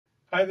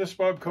Hi, this is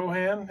Bob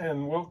Cohan,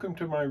 and welcome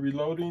to my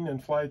reloading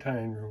and fly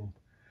tying room.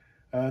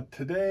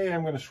 Today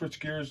I'm going to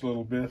switch gears a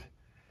little bit,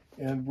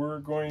 and we're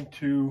going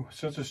to,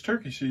 since it's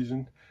turkey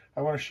season,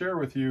 I want to share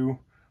with you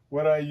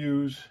what I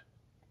use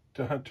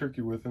to hunt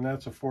turkey with, and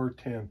that's a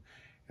 410.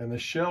 And the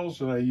shells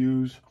that I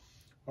use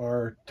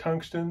are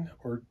tungsten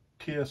or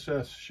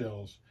TSS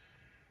shells.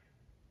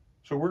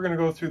 So we're going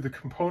to go through the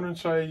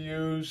components I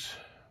use,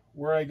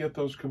 where I get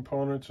those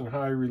components, and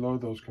how I reload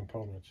those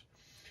components.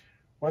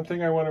 One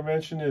thing I want to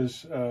mention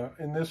is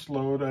in this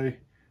load,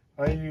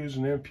 I use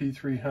an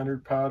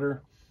MP300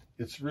 powder.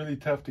 It's really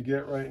tough to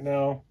get right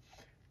now.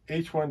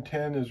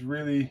 H110 is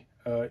really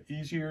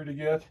easier to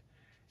get.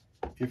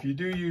 If you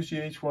do use the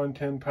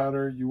H110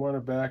 powder, you want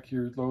to back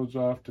your loads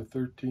off to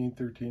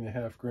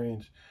 13.5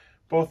 grains.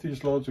 Both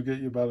these loads will get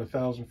you about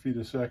 1,000 feet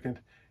a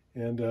second,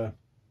 and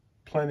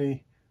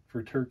plenty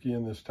for turkey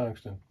in this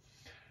tungsten.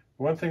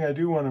 One thing I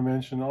do want to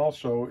mention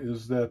also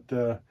is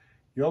that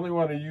you only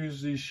want to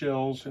use these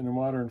shells in a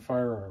modern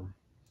firearm.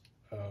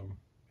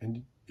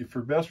 And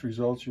for best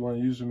results, you want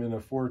to use them in a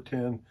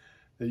 410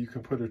 that you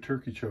can put a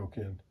turkey choke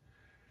in.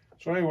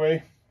 So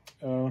anyway,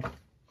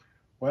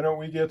 why don't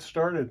we get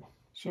started?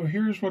 So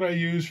here's what I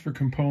use for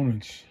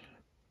components.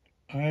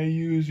 I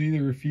use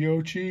either a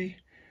Fiocchi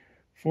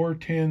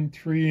 410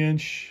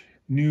 3-inch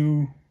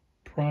new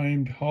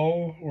primed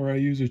hull, or I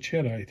use a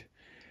Cheddite.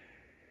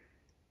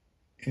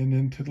 And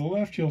then to the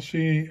left, you'll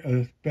see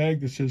a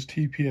bag that says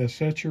TPS.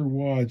 That's your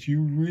wads.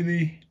 You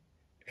really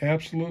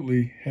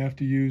absolutely have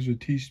to use a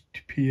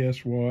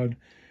TPS wad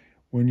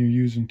when you're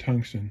using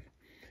tungsten.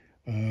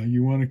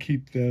 You want to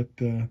keep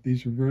that,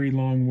 these are very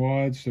long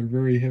wads, they're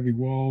very heavy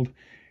walled,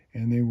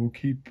 and they will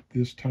keep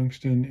this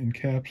tungsten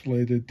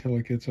encapsulated till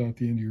it gets out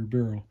the end of your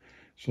barrel.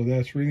 So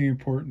that's really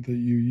important that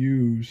you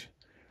use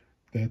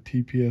that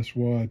TPS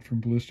wad from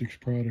Ballistics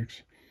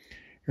Products.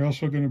 You're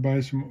also going to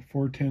buy some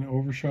 410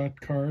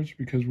 overshot cards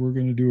because we're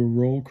going to do a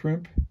roll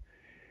crimp.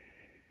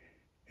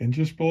 And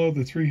just below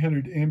the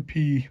 300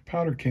 MP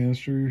powder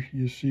canister,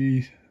 you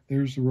see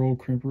there's the roll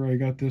crimper. I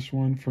got this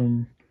one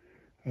from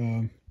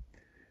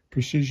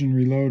Precision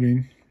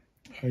Reloading.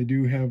 I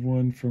do have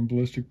one from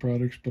Ballistic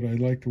Products, but I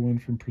like the one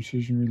from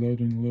Precision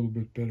Reloading a little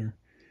bit better.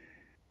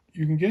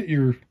 You can get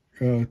your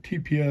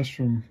TPS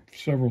from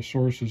several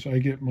sources. I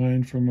get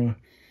mine from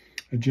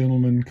a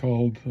gentleman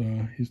called,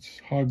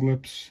 he's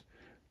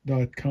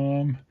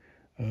Hoglips.com,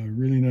 a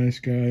really nice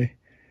guy,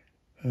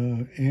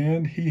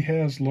 and he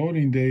has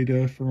loading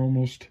data for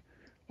almost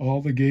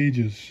all the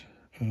gauges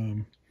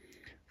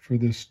for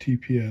this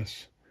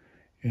TPS,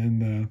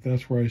 and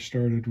that's where I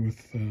started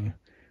with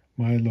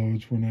my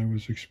loads when I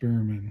was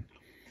experimenting.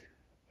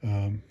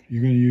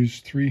 You're going to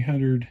use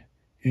 300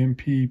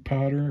 MP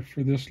powder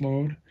for this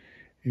load.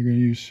 You're going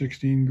to use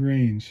 16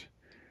 grains.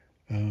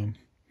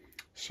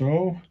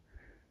 So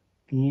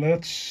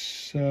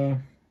let's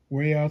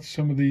weigh out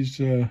some of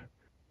these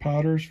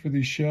powders for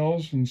these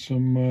shells and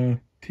some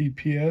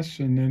TPS,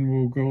 and then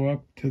we'll go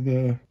up to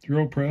the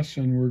drill press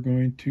and we're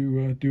going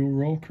to do a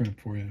roll crimp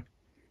for you.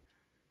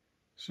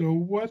 So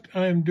what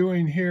I'm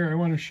doing here, I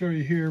want to show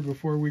you here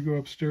before we go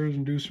upstairs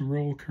and do some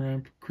roll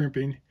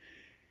crimping,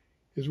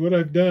 is what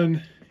I've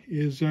done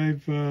is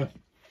I've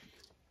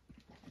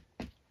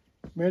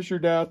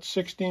measured out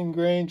 16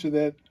 grains of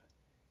that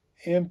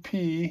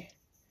MP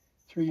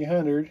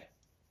 300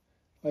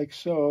 like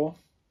so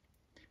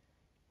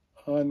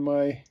on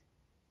my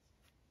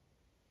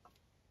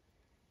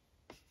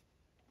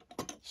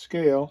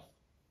scale.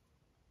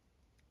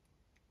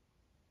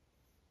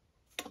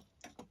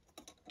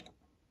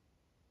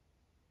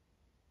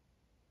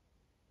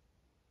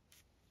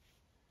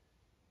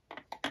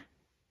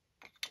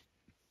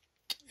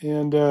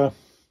 And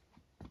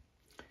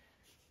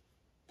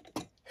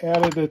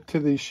added it to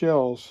these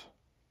shells,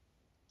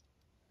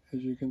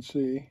 as you can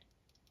see.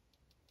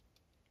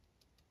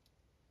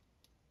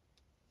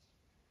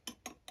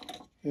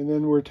 And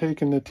then we're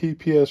taking the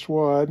TPS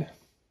wad,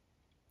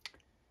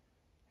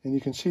 and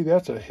you can see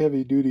that's a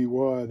heavy-duty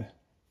wad.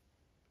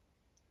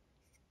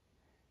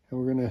 And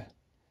we're going to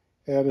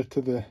add it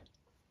to the,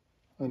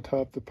 on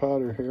top of the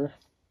powder here.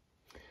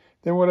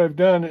 Then what I've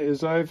done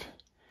is I've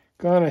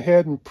gone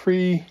ahead and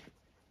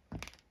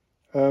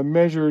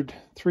measured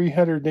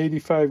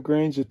 385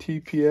 grains of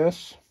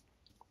TPS,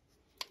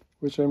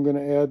 which I'm going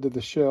to add to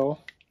the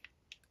shell.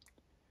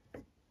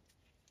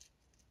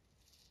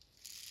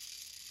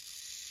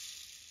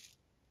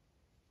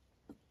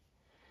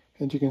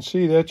 And you can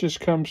see that just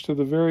comes to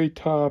the very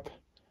top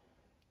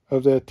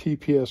of that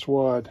TPS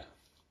wad.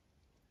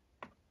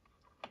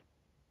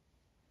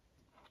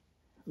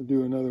 I'll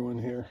do another one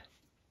here.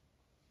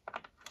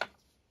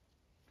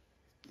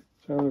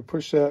 So I'm going to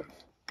push that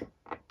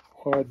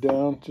wad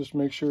down, just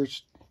make sure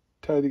it's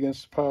tight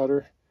against the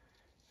powder.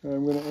 And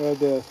I'm going to add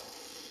that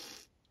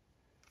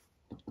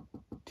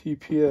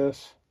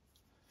TPS,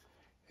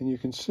 and you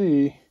can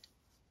see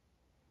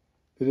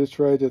that it's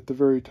right at the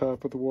very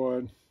top of the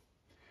wad.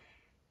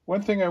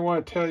 One thing I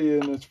want to tell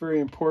you, and it's very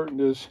important,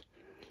 is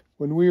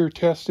when we were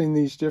testing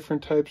these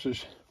different types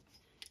of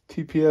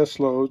TPS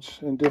loads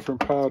and different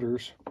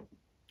powders,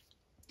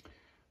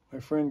 my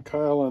friend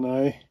Kyle and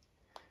I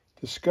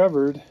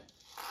discovered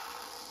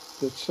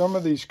that some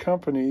of these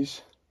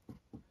companies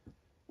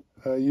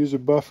use a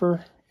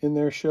buffer in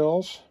their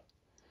shells,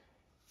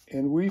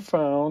 and we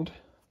found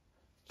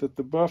that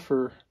the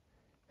buffer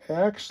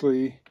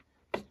actually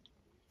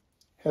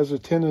has a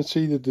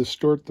tendency to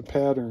distort the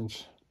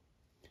patterns.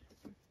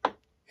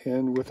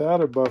 And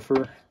without a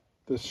buffer,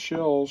 the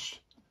shells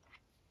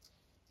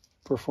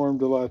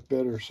performed a lot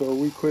better. So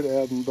we quit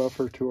adding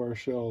buffer to our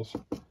shells.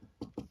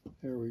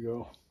 There we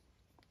go.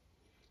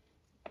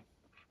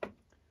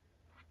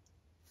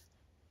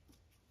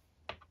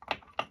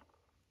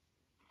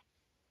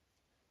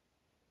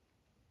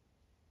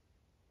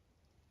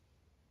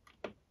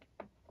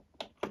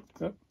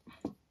 Yep.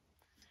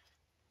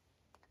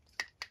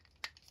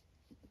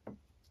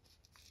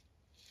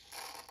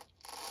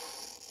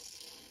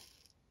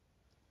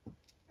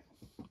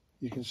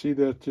 You can see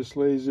that just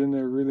lays in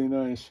there really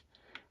nice,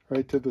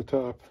 right to the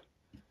top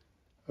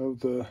of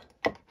the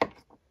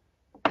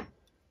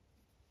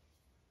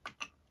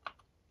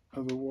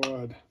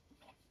wad.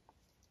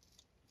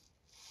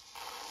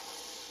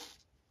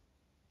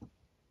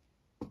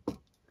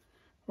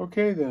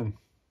 Okay then,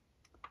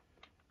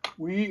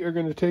 we are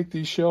going to take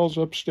these shells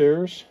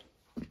upstairs,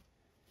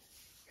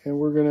 and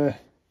we're going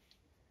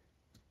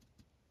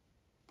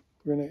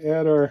to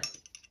add our,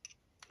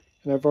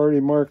 and I've already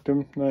marked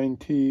them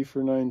 9T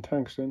for 9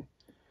 tungsten,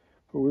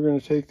 but we're going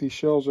to take these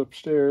shells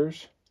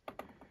upstairs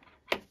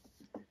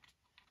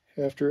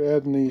after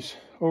adding these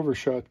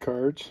overshot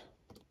cards,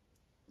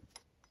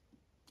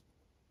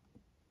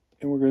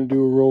 and we're going to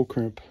do a roll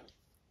crimp.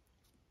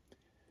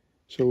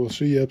 So we'll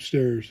see you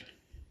upstairs.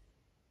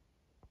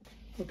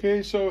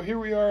 Okay, so here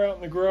we are out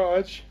in the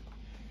garage,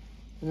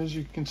 and as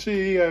you can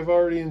see, I've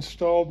already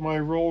installed my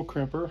roll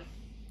crimper.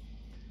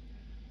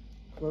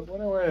 But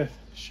what I want to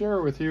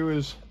share with you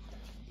is,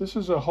 this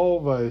is a hull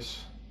vise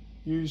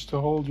used to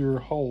hold your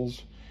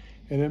hulls,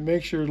 and it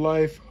makes your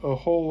life a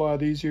whole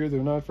lot easier.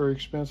 They're not very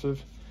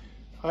expensive.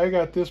 I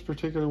got this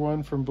particular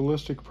one from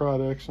Ballistic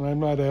Products, and I'm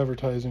not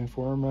advertising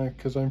for them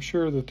because I'm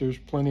sure that there's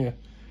plenty of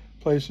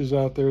places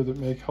out there that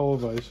make hull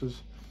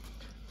vises,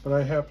 but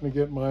I happen to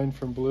get mine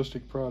from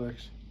Ballistic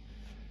Products.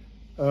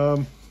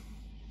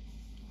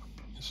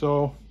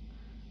 So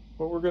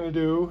what we're going to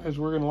do is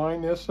we're going to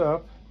line this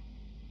up,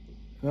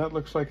 and that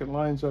looks like it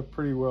lines up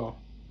pretty well.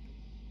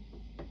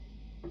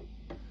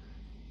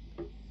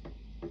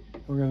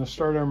 We're going to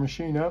start our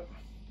machine up,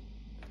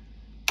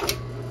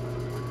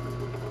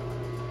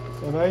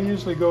 and I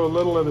usually go a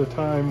little at a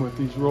time with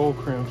these roll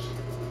crimps,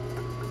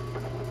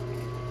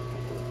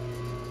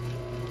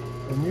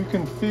 and you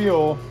can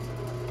feel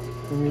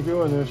when you're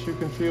doing this, you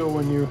can feel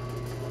when you're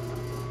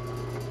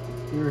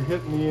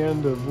hitting the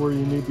end of where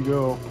you need to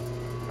go.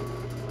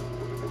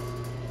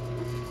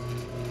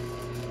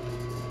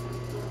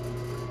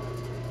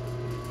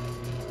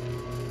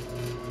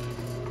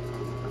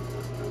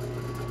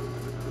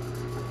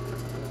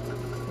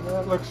 And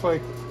that looks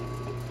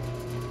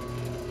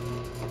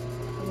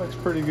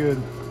pretty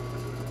good.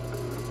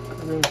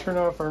 We're going to turn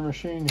off our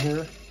machine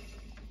here.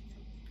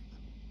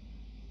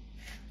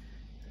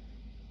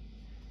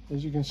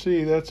 As you can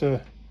see, that's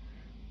a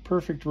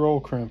perfect roll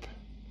crimp.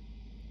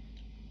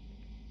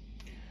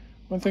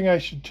 One thing I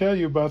should tell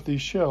you about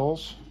these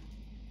shells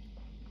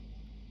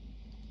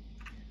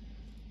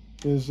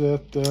is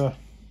that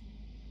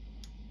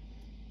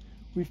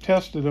we've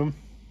tested them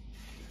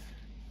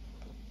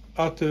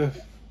out to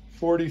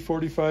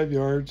 40-45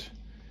 yards,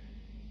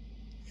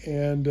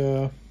 and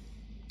the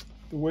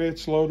way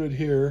it's loaded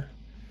here,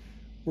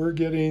 we're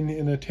getting,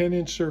 in a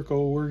 10-inch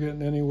circle, we're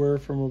getting anywhere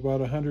from about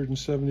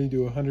 170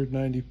 to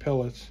 190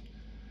 pellets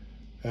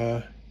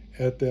at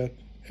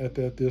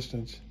that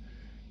distance.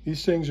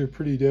 These things are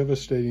pretty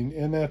devastating,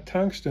 and that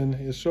tungsten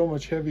is so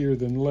much heavier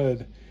than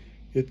lead,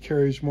 it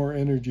carries more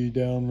energy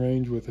down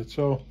range with it.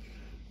 So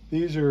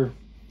these are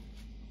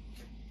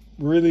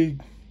really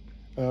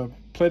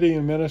plenty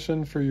of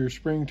medicine for your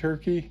spring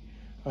turkey.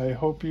 I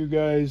hope you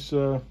guys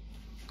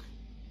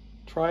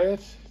try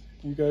it.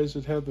 You guys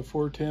that have the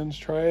 410s,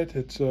 try it.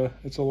 It's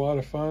a lot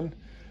of fun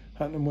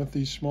hunting them with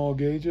these small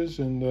gauges,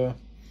 and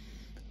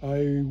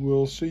I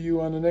will see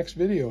you on the next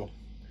video.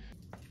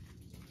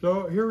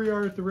 So here we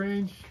are at the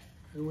range,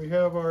 and we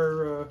have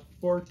our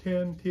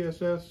 410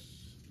 TSS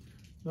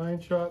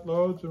 9-shot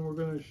loads, and we're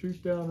going to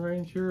shoot down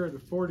range here at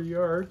 40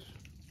 yards.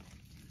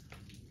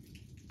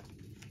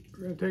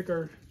 We're going to take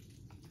our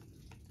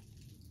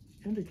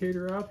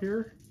indicator out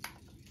here.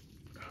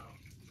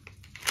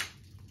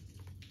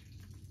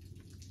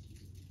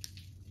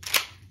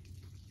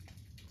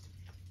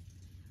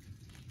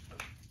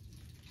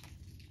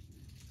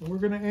 And we're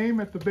going to aim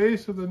at the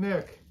base of the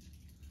neck,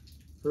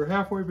 or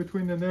halfway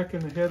between the neck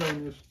and the head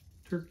on this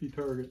turkey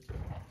target.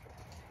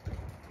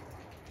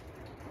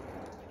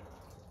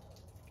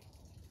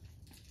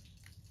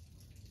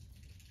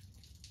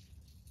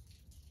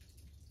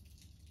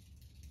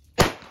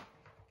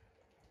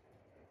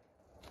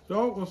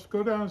 So let's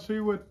go down and see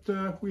what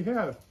we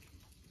have.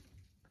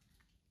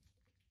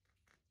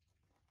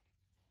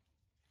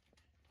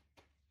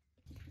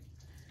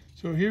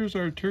 So here's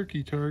our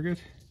turkey target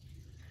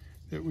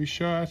that we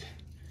shot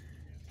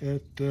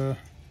at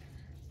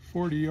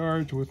 40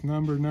 yards with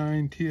number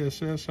 9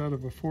 TSS out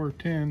of a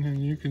 410,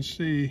 and you can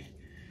see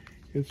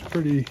it's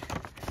pretty.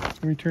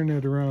 Let me turn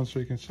that around so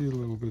you can see a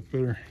little bit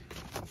better.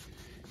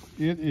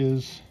 It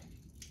is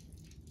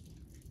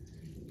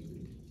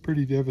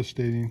pretty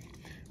devastating.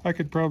 I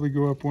could probably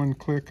go up one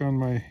click on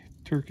my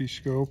turkey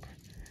scope,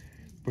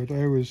 but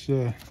I was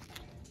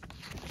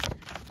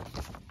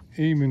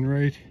aiming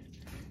right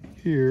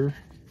here,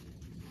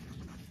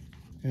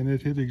 and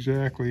it hit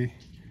exactly,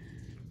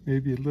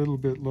 maybe a little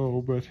bit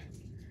low, but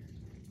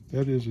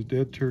that is a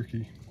dead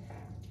turkey.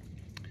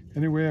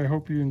 Anyway, I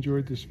hope you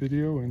enjoyed this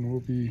video, and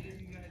we'll be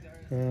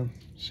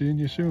seeing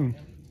you soon.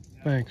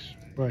 Thanks.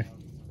 Bye.